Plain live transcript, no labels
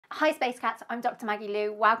Hi Space Cats, I'm Dr. Maggie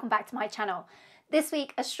Lou. Welcome back to my channel. This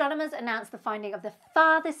week, astronomers announced the finding of the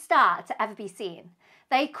farthest star to ever be seen.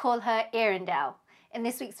 They call her Arendelle. In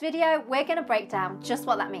this week's video, we're going to break down just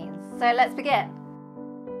what that means. So let's begin.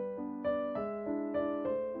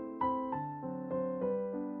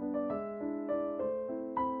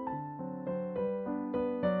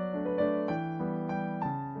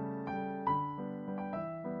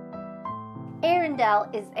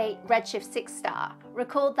 Arendelle is a redshift 6 star.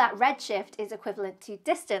 Recall that redshift is equivalent to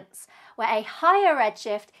distance, where a higher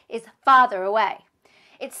redshift is farther away.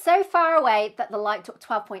 It's so far away that the light took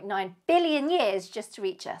 12.9 billion years just to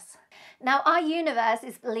reach us. Now, our universe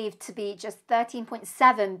is believed to be just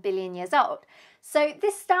 13.7 billion years old. So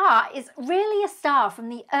this star is really a star from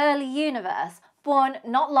the early universe, born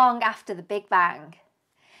not long after the Big Bang.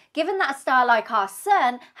 Given that a star like our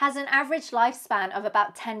Sun has an average lifespan of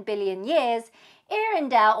about 10 billion years,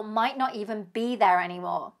 Arendelle might not even be there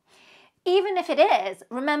anymore. Even if it is,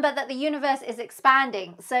 remember that the universe is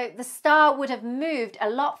expanding, so the star would have moved a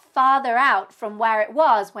lot farther out from where it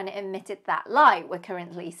was when it emitted that light we're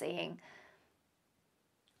currently seeing.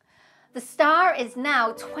 The star is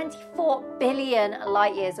now 24 billion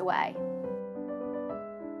light years away.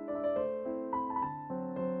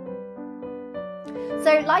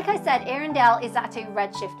 So like I said, Arendelle is at a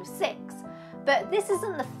redshift of 6, but this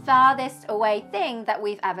isn't the farthest away thing that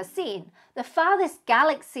we've ever seen. The farthest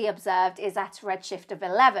galaxy observed is at a redshift of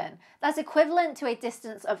 11. That's equivalent to a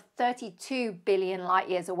distance of 32 billion light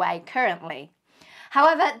years away currently.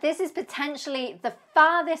 However, this is potentially the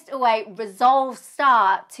farthest away resolved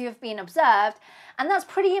star to have been observed, and that's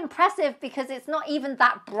pretty impressive because it's not even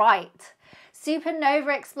that bright.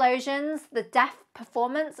 Supernova explosions, the death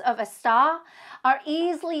performance of a star, are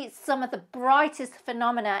easily some of the brightest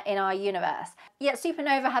phenomena in our universe. Yet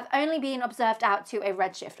supernova have only been observed out to a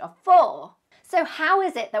redshift of 4. So how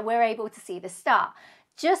is it that we're able to see the star?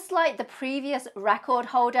 Just like the previous record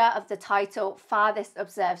holder of the title Farthest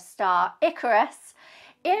Observed Star, Icarus,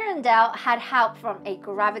 Arendelle had help from a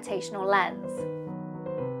gravitational lens.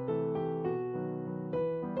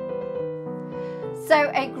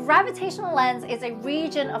 So a gravitational lens is a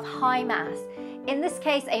region of high mass, in this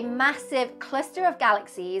case a massive cluster of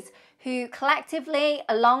galaxies who collectively,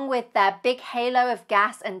 along with their big halo of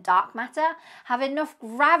gas and dark matter, have enough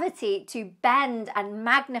gravity to bend and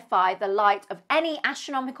magnify the light of any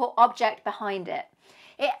astronomical object behind it.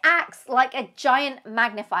 It acts like a giant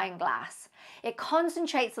magnifying glass. It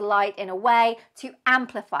concentrates the light in a way to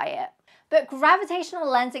amplify it. But gravitational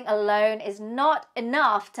lensing alone is not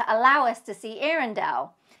enough to allow us to see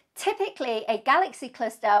Arendelle. Typically, a galaxy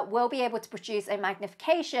cluster will be able to produce a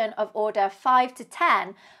magnification of order 5 to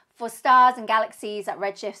 10 for stars and galaxies at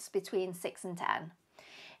redshifts between 6 and 10.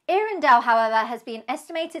 Arendelle, however, has been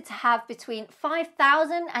estimated to have between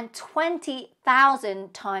 5,000 and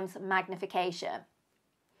 20,000 times magnification.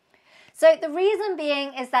 So the reason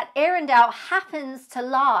being is that Arendelle happens to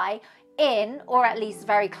lie in, or at least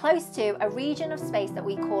very close to, a region of space that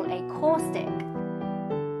we call a caustic.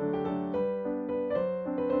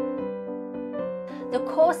 The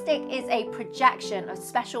caustic is a projection of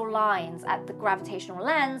special lines at the gravitational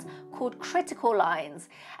lens called critical lines,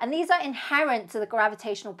 and these are inherent to the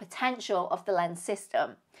gravitational potential of the lens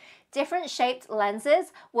system. Different shaped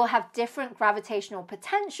lenses will have different gravitational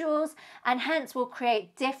potentials and hence will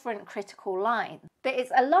create different critical lines. But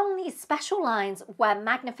it's along these special lines where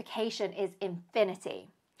magnification is infinity.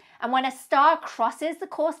 And when a star crosses the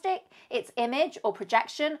caustic, its image or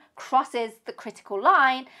projection crosses the critical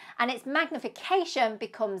line and its magnification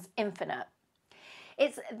becomes infinite.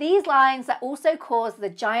 It's these lines that also cause the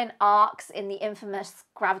giant arcs in the infamous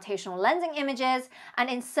gravitational lensing images, and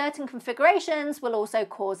in certain configurations will also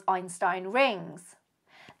cause Einstein rings.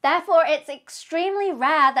 Therefore, it's extremely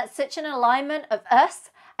rare that such an alignment of us,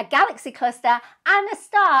 a galaxy cluster, and a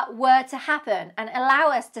star were to happen and allow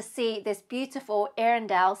us to see this beautiful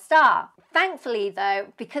Arendelle star. Thankfully though,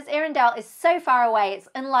 because Arendelle is so far away, it's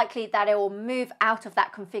unlikely that it will move out of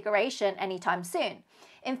that configuration anytime soon.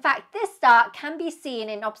 In fact, this star can be seen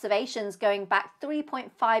in observations going back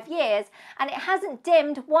 3.5 years, and it hasn't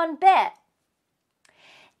dimmed one bit.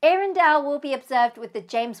 Arendelle will be observed with the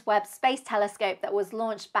James Webb Space Telescope that was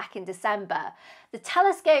launched back in December. The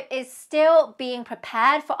telescope is still being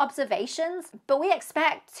prepared for observations, but we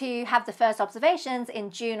expect to have the first observations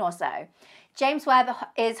in June or so. James Webb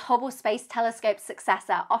is Hubble Space Telescope's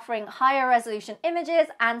successor, offering higher resolution images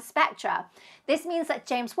and spectra. This means that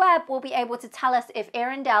James Webb will be able to tell us if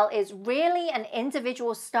Arendelle is really an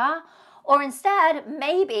individual star, or instead,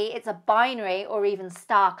 maybe it's a binary or even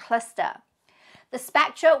star cluster. The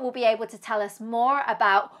spectra will be able to tell us more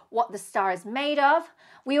about what the star is made of.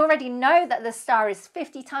 We already know that the star is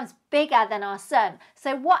 50 times bigger than our sun.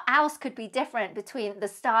 So what else could be different between the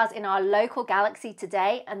stars in our local galaxy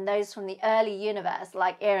today and those from the early universe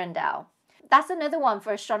like Arendelle? That's another one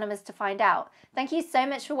for astronomers to find out. Thank you so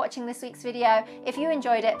much for watching this week's video. If you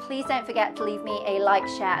enjoyed it, please don't forget to leave me a like,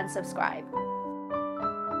 share and subscribe.